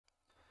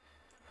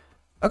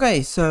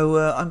Okay, so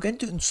I'm going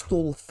to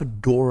install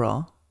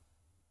Fedora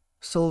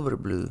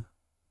SilverBlue.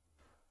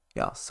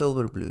 Yeah,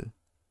 SilverBlue.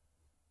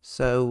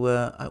 So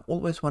I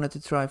always wanted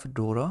to try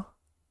Fedora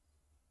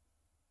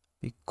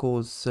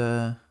because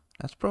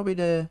that's probably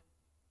the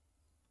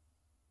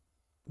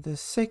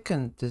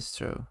second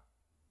distro.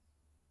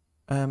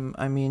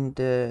 I mean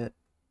the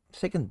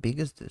second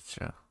biggest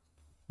distro.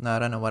 No, I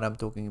don't know what I'm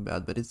talking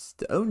about, but it's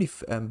the only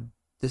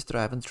distro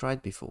I haven't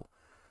tried before.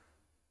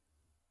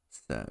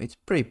 So it's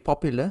pretty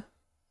popular.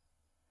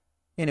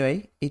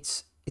 Anyway,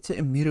 it's an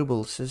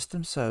immutable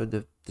system, so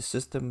the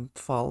system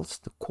files,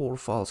 the core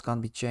files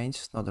can't be changed.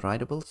 It's not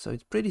writable, so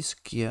it's pretty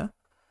secure.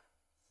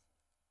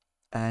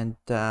 And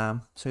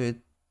so it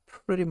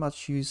pretty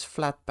much use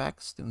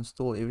Flatpaks to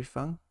install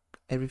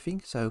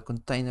everything. So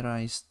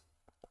containerized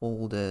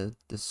all the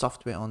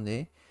software on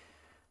there.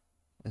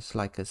 It's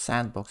like a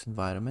sandbox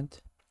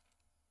environment.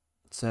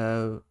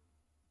 So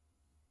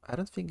I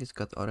don't think it's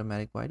got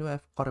automatic. Why do I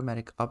have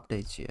automatic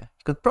updates here?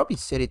 You could probably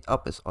set it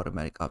up as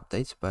automatic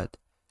updates, but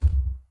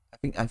I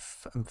think I'm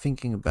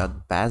thinking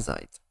about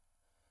Bazite.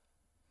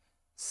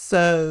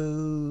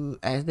 So,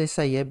 as they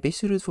say, yeah, best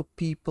suited for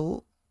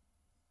people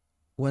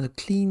who want a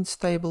clean,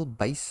 stable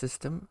base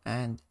system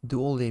and do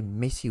all their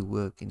messy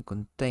work in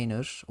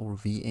containers or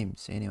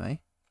VMs anyway.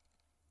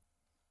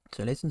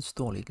 So let's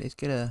install it. Let's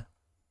get a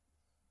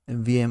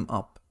VM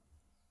up.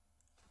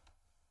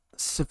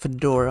 So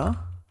Fedora,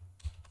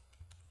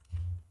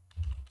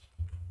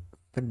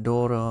 I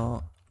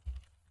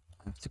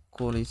have to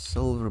call it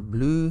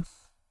SilverBlue.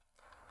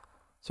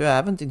 So I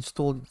haven't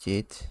installed it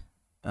yet.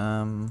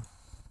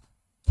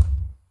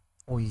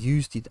 Or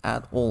used it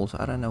at all, so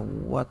I don't know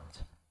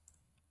what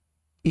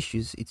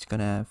issues it's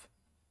gonna have.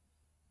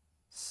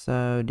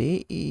 So there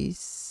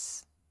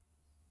is,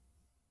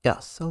 yeah,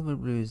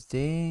 SilverBlue is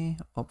there,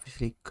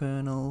 obviously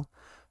kernel.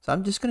 So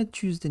I'm just gonna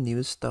choose the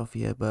newest stuff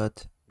here,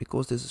 but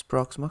because this is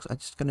Proxmox, I'm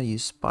just gonna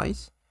use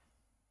Spice,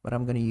 but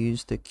I'm gonna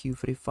use the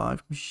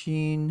Q35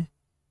 machine,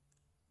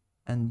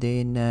 and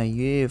then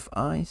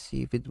UEFI,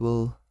 see if it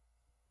will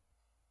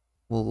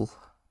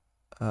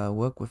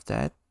work with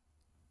that.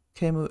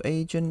 Camo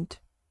agent,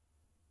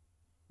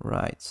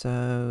 right?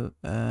 So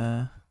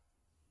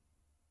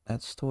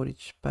that's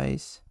storage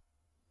space.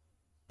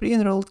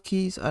 Pre-enrolled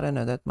keys, I don't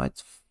know, that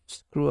might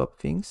screw up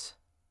things.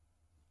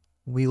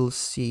 We'll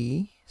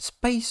see.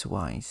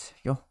 Space-wise,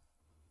 yo,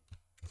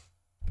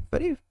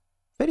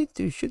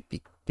 32 should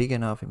be big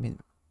enough. I mean,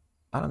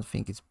 I don't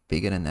think it's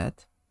bigger than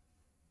that.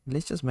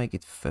 Let's just make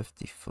it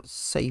 50 for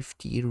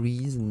safety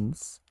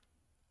reasons.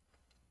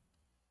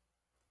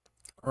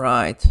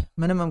 Right,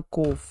 minimum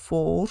core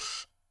 4.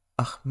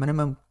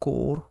 Minimum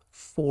core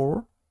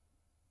 4.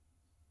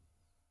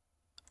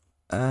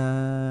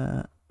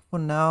 For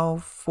now,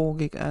 4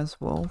 gig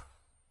as well.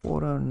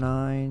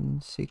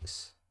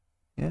 4096.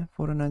 Yeah,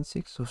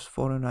 4096 or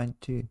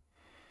 4092.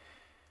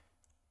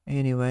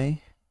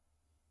 Anyway,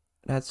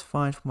 that's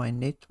fine for my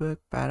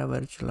network. Para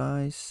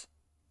virtualize.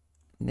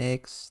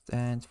 Next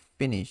and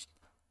finished.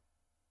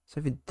 So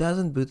if it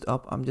doesn't boot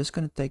up, I'm just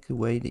gonna take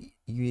away the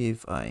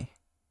UEFI.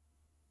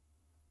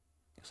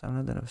 Because I'm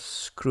not gonna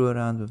screw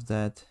around with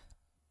that.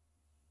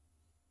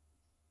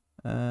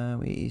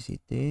 Where is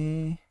it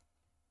there?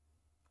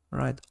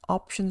 Right,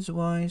 options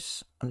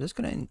wise, I'm just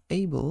gonna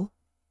enable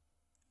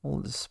all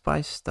the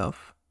Spice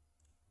stuff,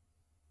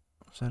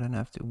 so I don't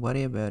have to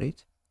worry about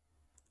it.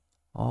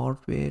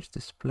 Hardware,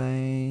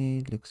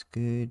 display, looks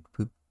good.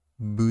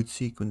 Boot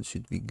sequence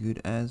should be good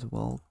as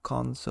well.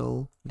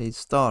 Console, let's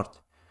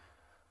start.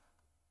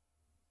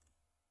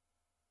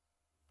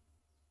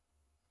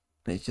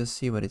 Let's just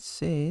see what it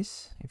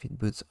says, if it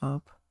boots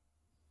up.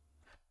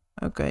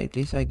 Okay, at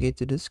least I get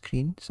to the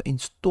screen. So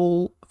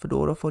install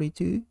Fedora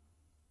 42.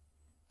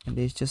 And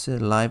there's just a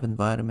live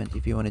environment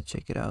if you want to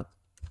check it out.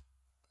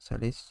 So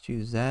let's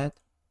choose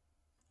that.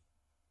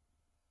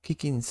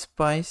 Kick in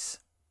Spice.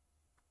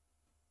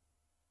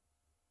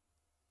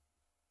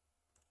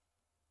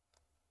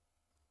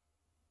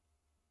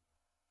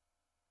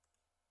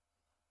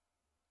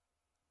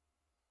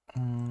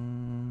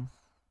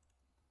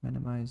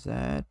 Minimize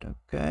that,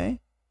 okay.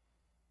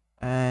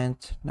 And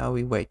now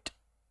we wait.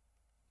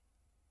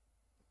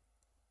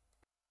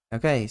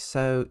 Okay,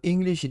 so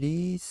English it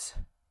is.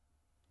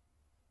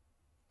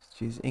 Let's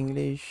choose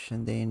English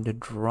and then the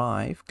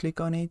drive, click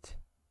on it.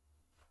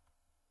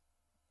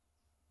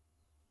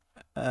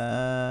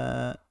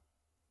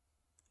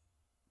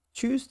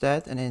 Choose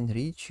that and then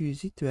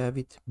re-choose it to have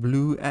it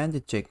blue and the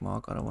check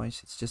mark,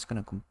 otherwise it's just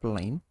gonna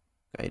complain.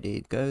 Okay, there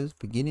it goes,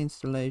 begin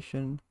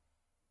installation.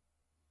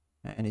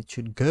 And it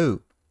should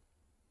go.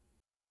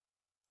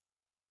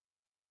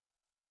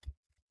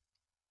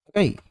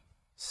 Okay,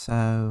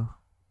 so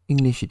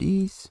English it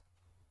is.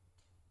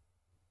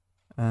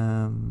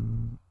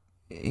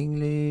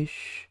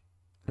 English,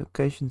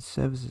 location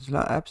services,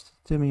 apps,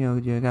 terminal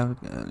audio.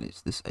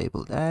 Let's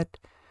disable that.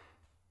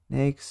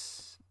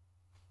 Next,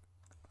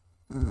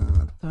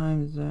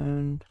 time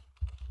zone.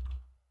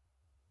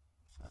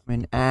 I'm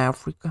in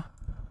Africa.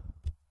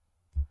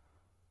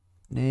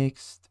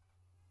 Next,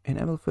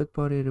 Enable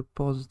third-party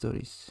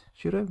repositories.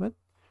 Should I? What?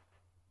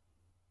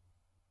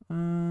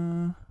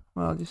 Well,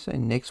 I'll just say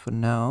next for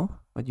now,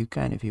 but you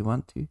can if you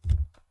want to.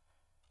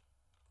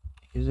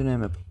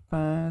 Username and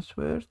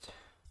password.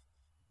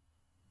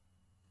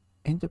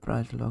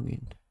 Enterprise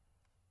login.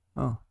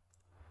 Oh.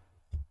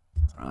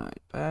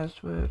 Right,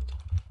 password.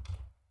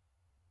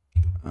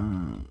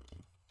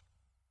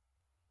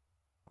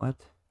 What?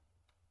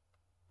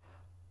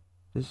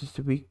 This is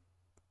the weak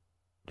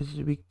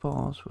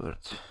password.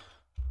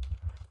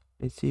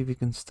 Let's see if we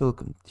can still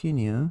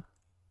continue.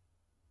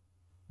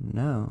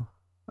 No.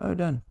 Oh,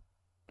 done.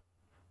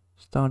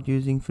 Start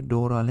using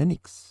Fedora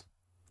Linux.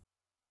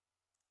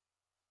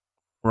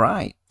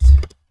 Right.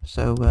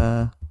 So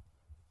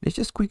let's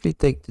just quickly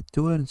take the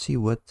tour and see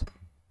what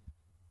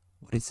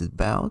it's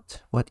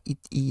about. What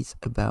it is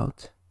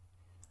about.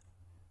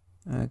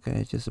 Okay,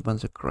 it's just a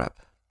bunch of crap.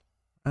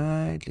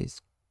 Right,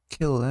 let's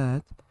kill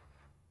that.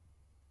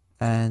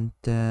 And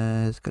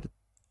it's got a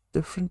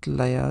different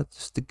layout.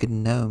 It's the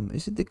Gnome.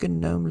 Is it the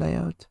Gnome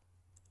layout?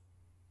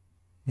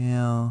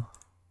 Yeah.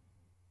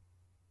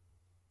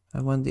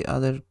 I want the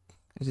other.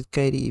 Is it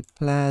KDE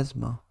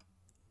Plasma?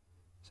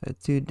 So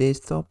 2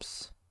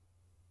 desktops.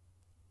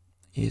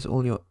 Here's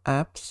all your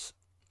apps.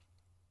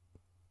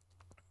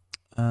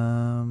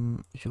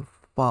 Your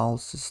file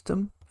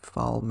system,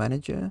 file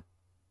manager,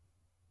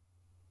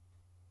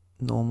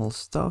 normal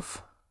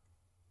stuff.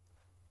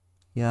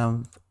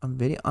 Yeah, I'm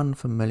very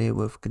unfamiliar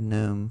with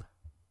Gnome.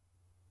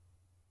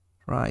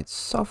 Right,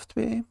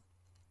 software.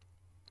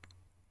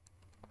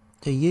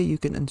 So here you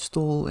can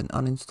install and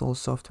uninstall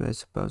software, I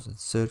suppose, and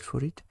search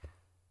for it.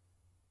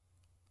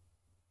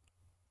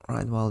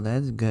 Right, while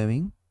that's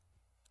going,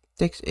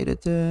 text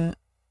editor.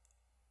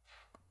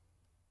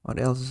 What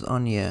else is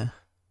on here?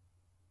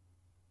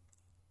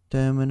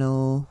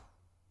 Terminal.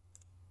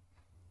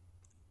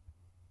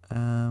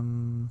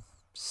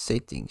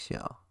 Settings,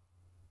 yeah.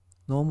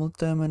 Normal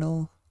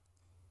terminal.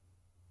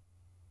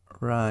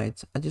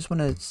 Right, I just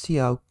want to see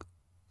how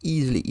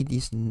easily it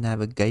is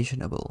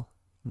navigationable.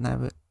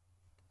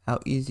 How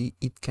easy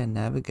it can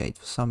navigate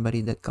for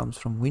somebody that comes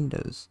from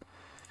Windows.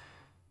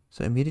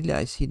 So immediately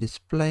I see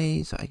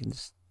display, so I can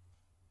just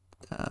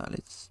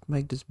let's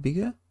make this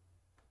bigger.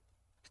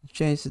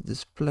 Change the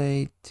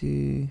display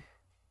to,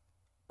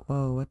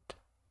 whoa, what?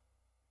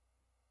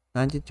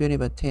 1920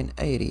 by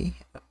 1080.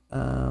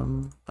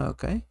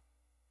 Okay.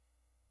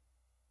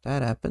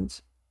 That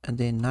happens. And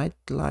then night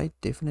light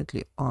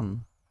definitely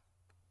on.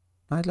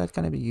 Night light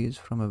can be used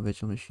from a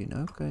virtual machine.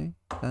 Okay.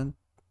 Don't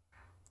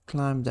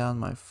climb down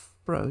my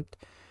throat.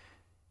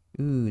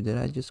 Ooh, did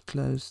I just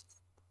close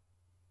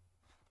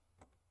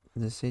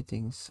the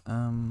settings?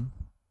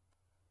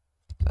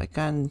 I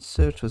can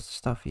search for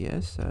stuff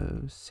here,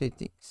 so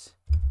settings.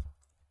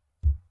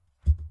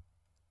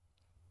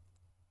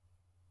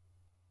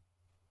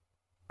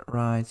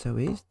 Right, so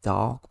here's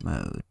dark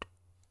mode.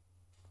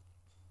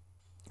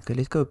 Okay,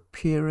 let's go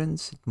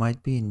appearance. It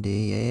might be in there,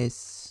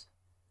 yes.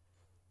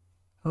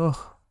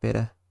 Oh,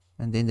 better.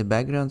 And then the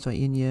backgrounds are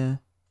in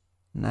here.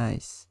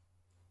 Nice.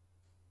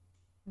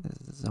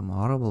 Some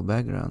horrible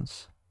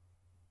backgrounds.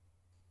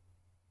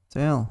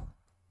 So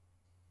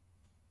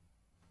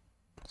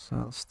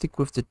I'll stick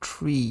with the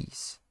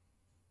trees.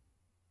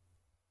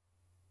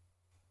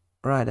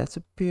 Right, that's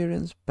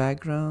appearance,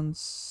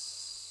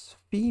 backgrounds,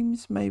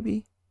 themes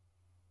maybe.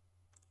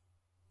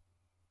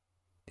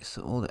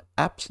 So all the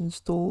apps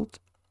installed.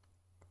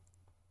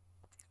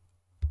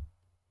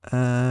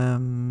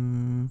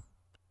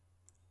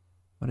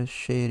 What is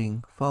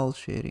sharing? File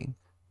sharing.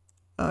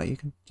 Oh, you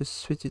can just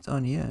switch it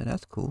on here.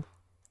 That's cool.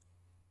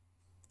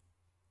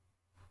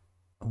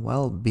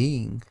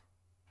 Well-being.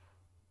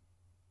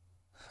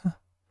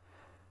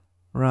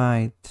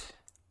 Right.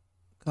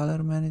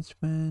 Color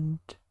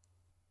management.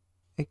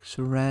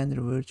 X-rand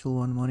virtual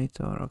one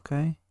monitor.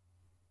 Okay.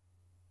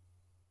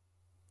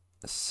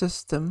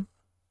 System.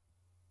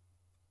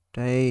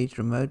 Date,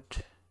 remote,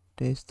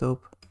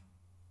 desktop.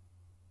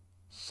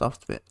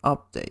 Software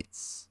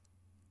updates.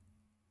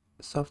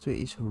 Software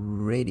is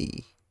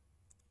ready.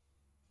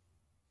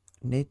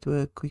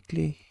 Network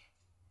quickly.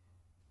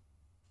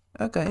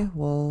 Okay,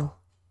 well,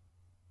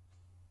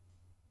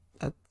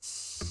 that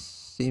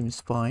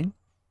seems fine.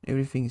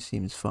 Everything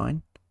seems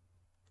fine.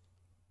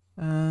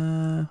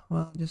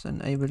 Well, just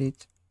enable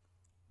it.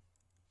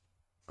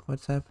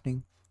 What's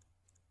happening?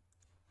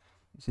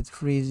 Is it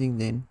freezing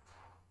then?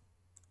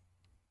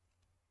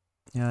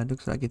 Yeah, it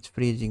looks like it's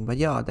freezing. But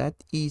yeah,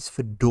 that is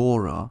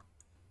Fedora.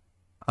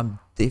 I'm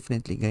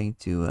definitely going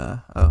to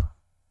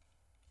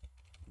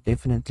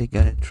definitely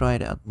gonna try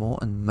it out more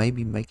and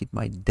maybe make it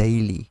my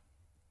daily.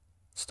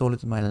 Install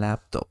it on my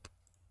laptop.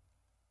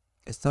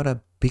 It's not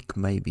a big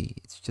maybe,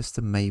 it's just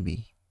a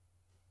maybe.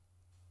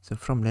 So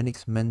from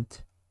Linux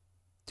Mint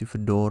to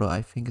Fedora,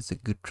 I think it's a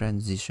good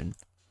transition.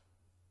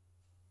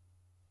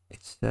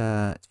 It's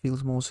it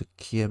feels more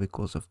secure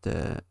because of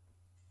the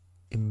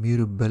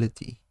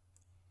immutability.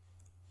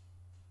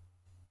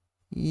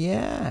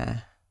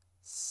 Yeah.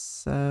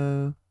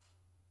 So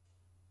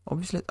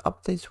obviously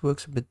updates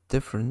works a bit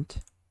different.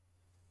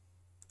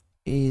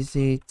 Is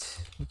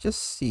it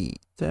just C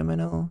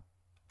terminal?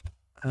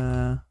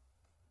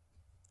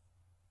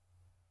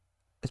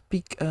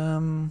 Speak.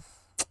 Oh,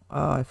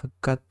 I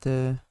forgot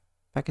the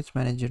package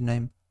manager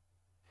name.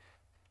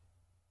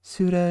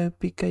 Sudo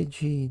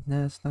pkg.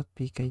 No, it's not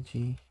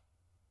pkg.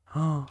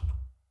 Oh,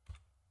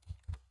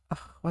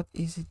 what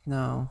is it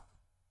now?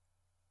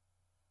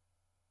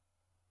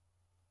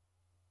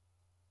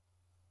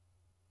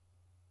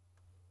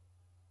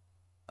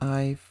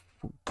 I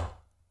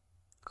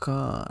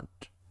forgot.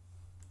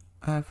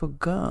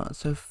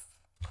 So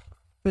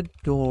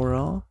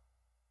Fedora.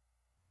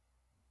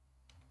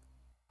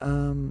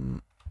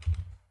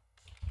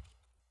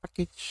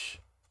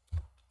 Package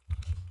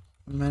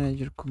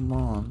manager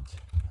command.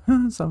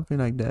 Something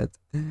like that.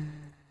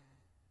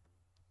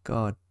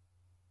 God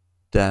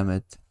damn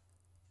it.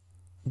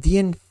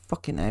 dn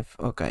fucking f.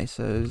 Okay,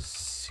 so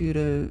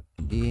sudo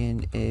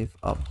dnf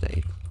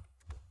update.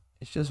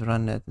 Let's just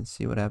run that and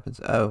see what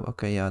happens. Oh,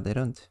 okay, yeah, they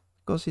don't.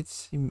 Because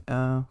it's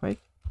wait.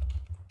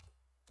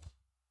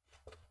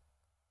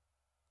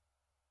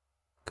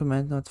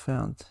 Command not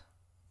found.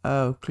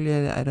 Oh,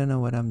 clearly I don't know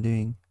what I'm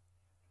doing.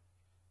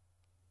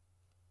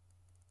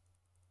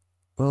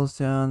 Well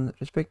done.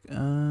 Respect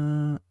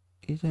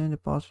either the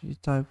password you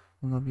type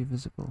will not be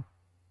visible.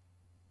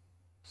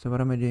 So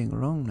what am I doing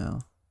wrong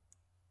now?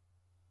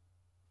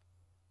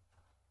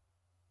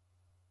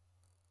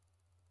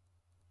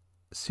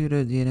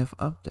 Sudo dnf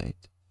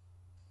update.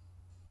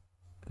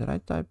 Did I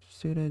type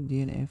sudo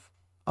dnf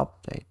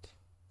update?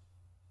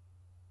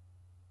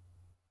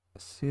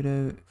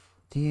 Sudo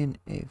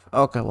dnf.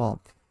 Okay,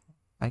 well,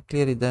 I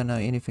clearly don't know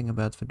anything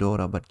about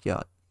Fedora, but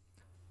yeah,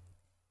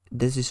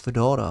 this is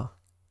Fedora.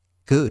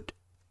 Good.